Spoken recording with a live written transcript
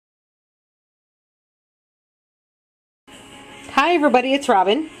Hi everybody, it's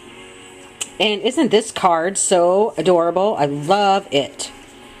Robin. And isn't this card so adorable? I love it.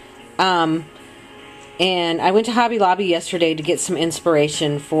 And I went to Hobby Lobby yesterday to get some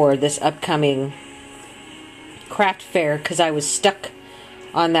inspiration for this upcoming craft fair because I was stuck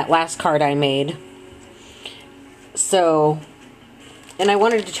on that last card I made. So, and I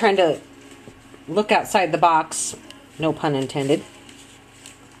wanted to try to look outside the box, no pun intended.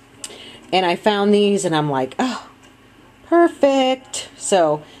 And I found these and I'm like, oh, perfect.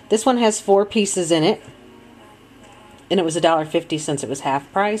 So this one has 4 pieces in it, and it was $1.50 since it was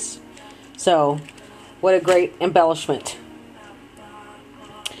half price. So what a great embellishment.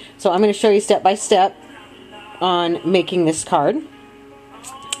 So I'm going to show you step by step on making this card.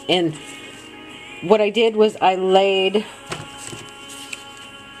 And what I did was I laid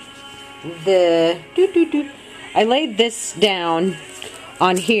I laid this down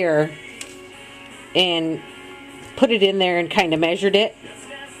on here and put it in there and kind of measured it,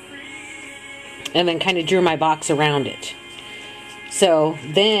 and then kind of drew my box around it. So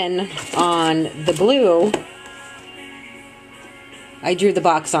then on the blue, I drew the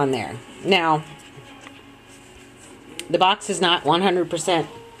box on there. Now, the box is not 100%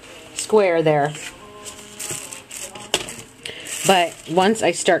 square there, but once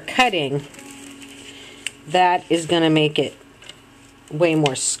I start cutting, that is going to make it way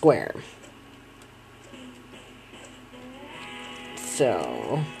more square.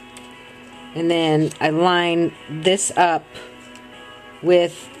 So, and then I line this up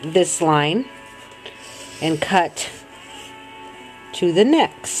with this line and cut to the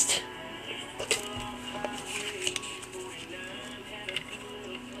next.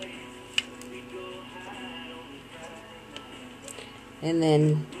 And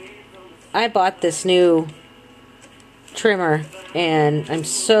then I bought this new trimmer, and I'm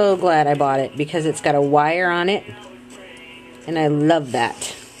so glad I bought it because it's got a wire on it, and I love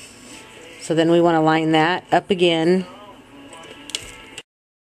that. So then we want to line that up again.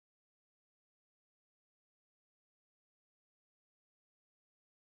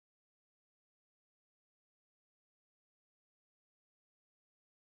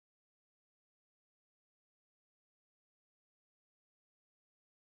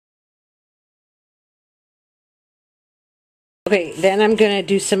 Okay, then I'm going to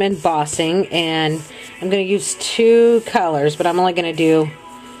do some embossing, and I'm going to use 2 colors, but I'm only going to do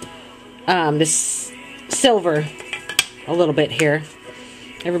this silver a little bit here.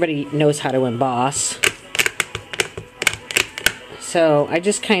 Everybody knows how to emboss. So I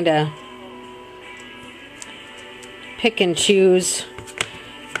just kind of pick and choose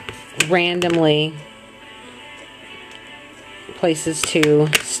randomly places to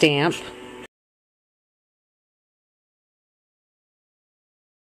stamp.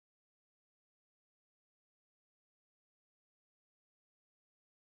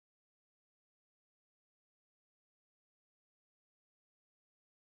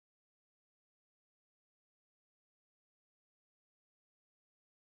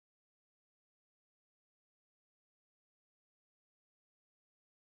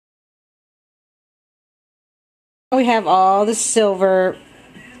 We have all the silver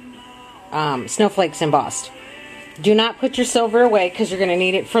snowflakes embossed. Do not put your silver away because you're going to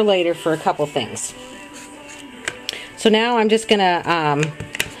need it for later for a couple things. So now I'm just going to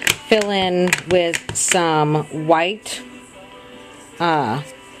fill in with some white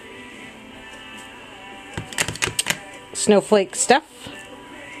snowflake stuff,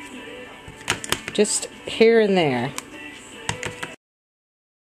 just here and there.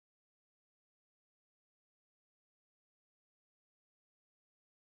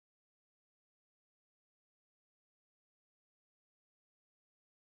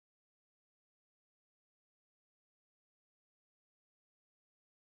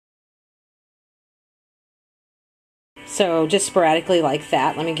 So just sporadically like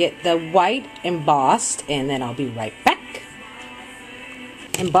that. Let me get the white embossed and then I'll be right back.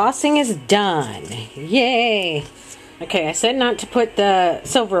 Embossing is done. Yay! Okay, I said not to put the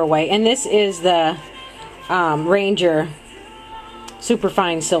silver away, and this is the Ranger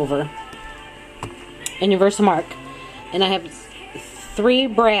Superfine Silver in Universal Mark. And I have 3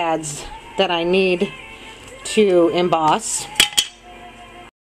 brads that I need to emboss.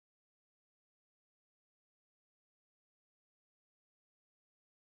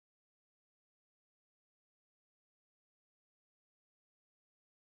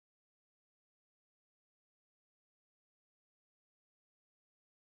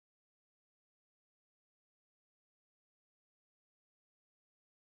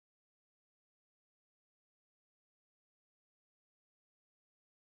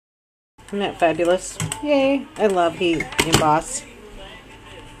 Isn't that fabulous? Yay, I love heat emboss.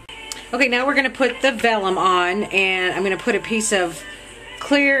 Okay, now we're going to put the vellum on, and I'm going to put a piece of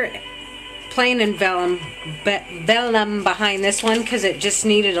clear plain and vellum behind this one because it just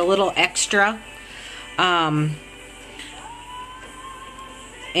needed a little extra. And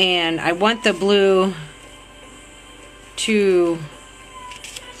I want the blue to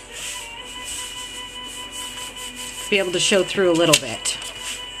be able to show through a little bit.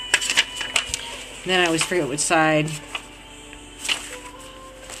 And then I always forget which side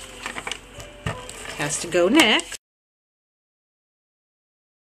has to go next.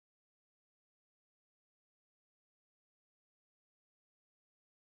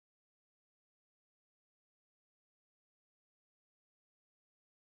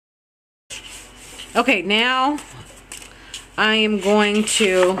 Okay, now I am going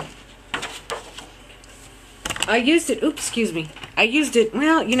to, I used it, oops, excuse me. I used it,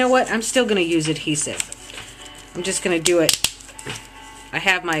 well, you know what? I'm still going to use adhesive. I'm just going to do it. I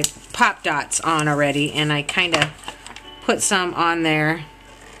have my pop dots on already, and I kind of put some on there.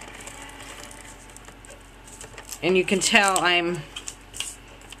 And you can tell I'm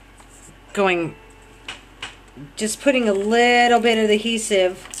going, just putting a little bit of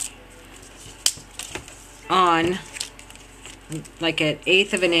adhesive on, like an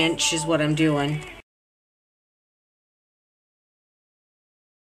 1/8 of an inch is what I'm doing.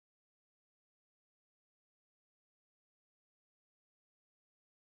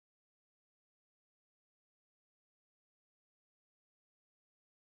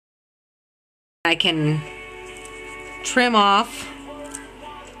 I can trim off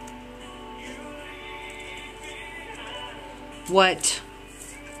what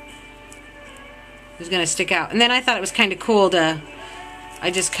is going to stick out. And then I thought it was kind of cool to,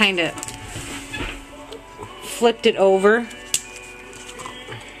 I just kind of flipped it over.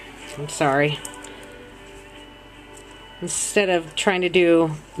 I'm sorry. Instead of trying to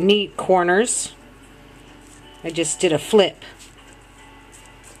do neat corners, I just did a flip.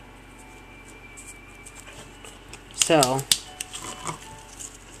 So,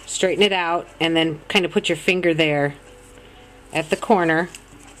 straighten it out and then kind of put your finger there at the corner.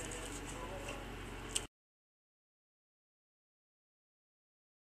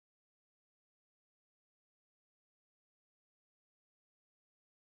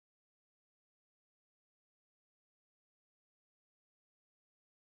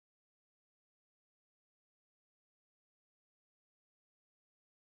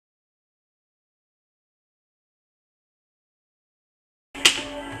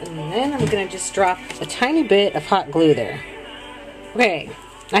 And then I'm going to just drop a tiny bit of hot glue there. Okay,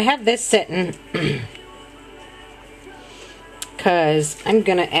 I have this sitting because I'm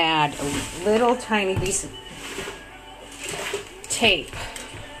going to add a little tiny piece of tape.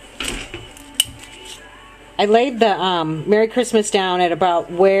 I laid the Merry Christmas down at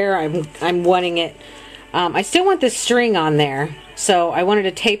about where I'm wanting it. I still want the string on there, so I wanted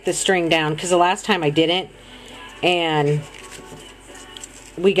to tape the string down because the last time I didn't, and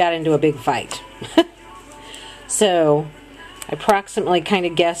we got into a big fight. So I approximately kind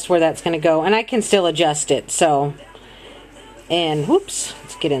of guessed where that's going to go, and I can still adjust it. So, and whoops,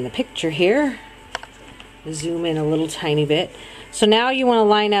 let's get in the picture here. Zoom in a little tiny bit. So now you want to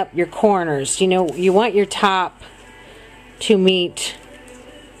line up your corners. You know, you want your top to meet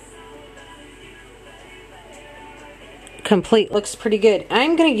complete. Looks pretty good.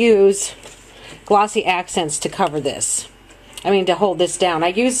 I'm going to use glossy accents to cover this. I mean, to hold this down. I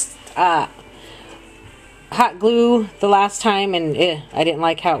used hot glue the last time, and I didn't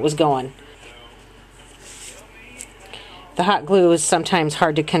like how it was going. The hot glue is sometimes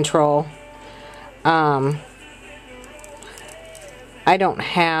hard to control. I don't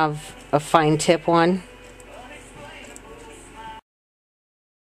have a fine tip one.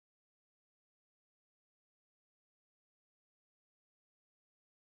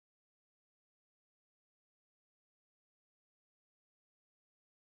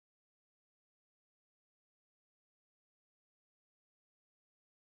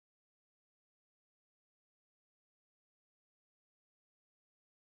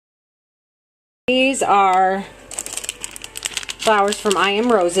 These are flowers from I Am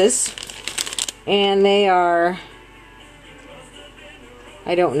Roses, and they are,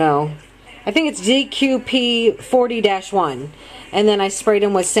 I don't know, I think it's DQP 40-1, and then I sprayed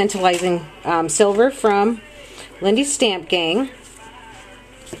them with scintillating silver from Lindy's Stamp Gang,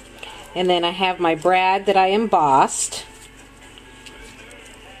 and then I have my brad that I embossed.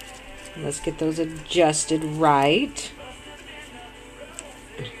 Let's get those adjusted right.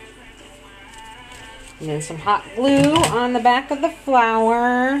 And then some hot glue on the back of the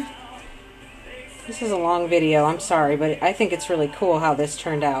flower. This is a long video, I'm sorry, but I think it's really cool how this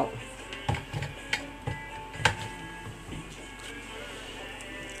turned out.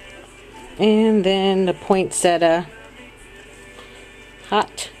 And then the poinsettia.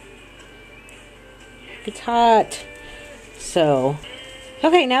 Hot. It's hot. So,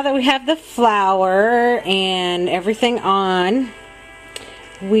 okay, now that we have the flower and everything on,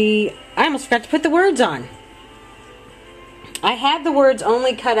 I almost forgot to put the words on. I had the words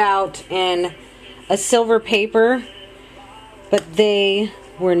only cut out in a silver paper, but they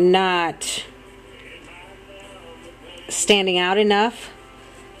were not standing out enough.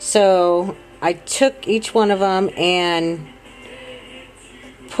 So I took each one of them and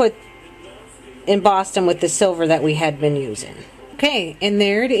embossed them with the silver that we had been using. Okay, and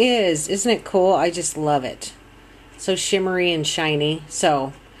there it is. Isn't it cool? I just love it. So shimmery and shiny.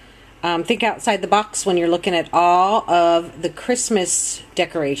 So think outside the box when you're looking at all of the Christmas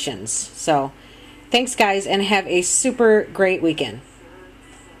decorations. So thanks guys, and have a super great weekend.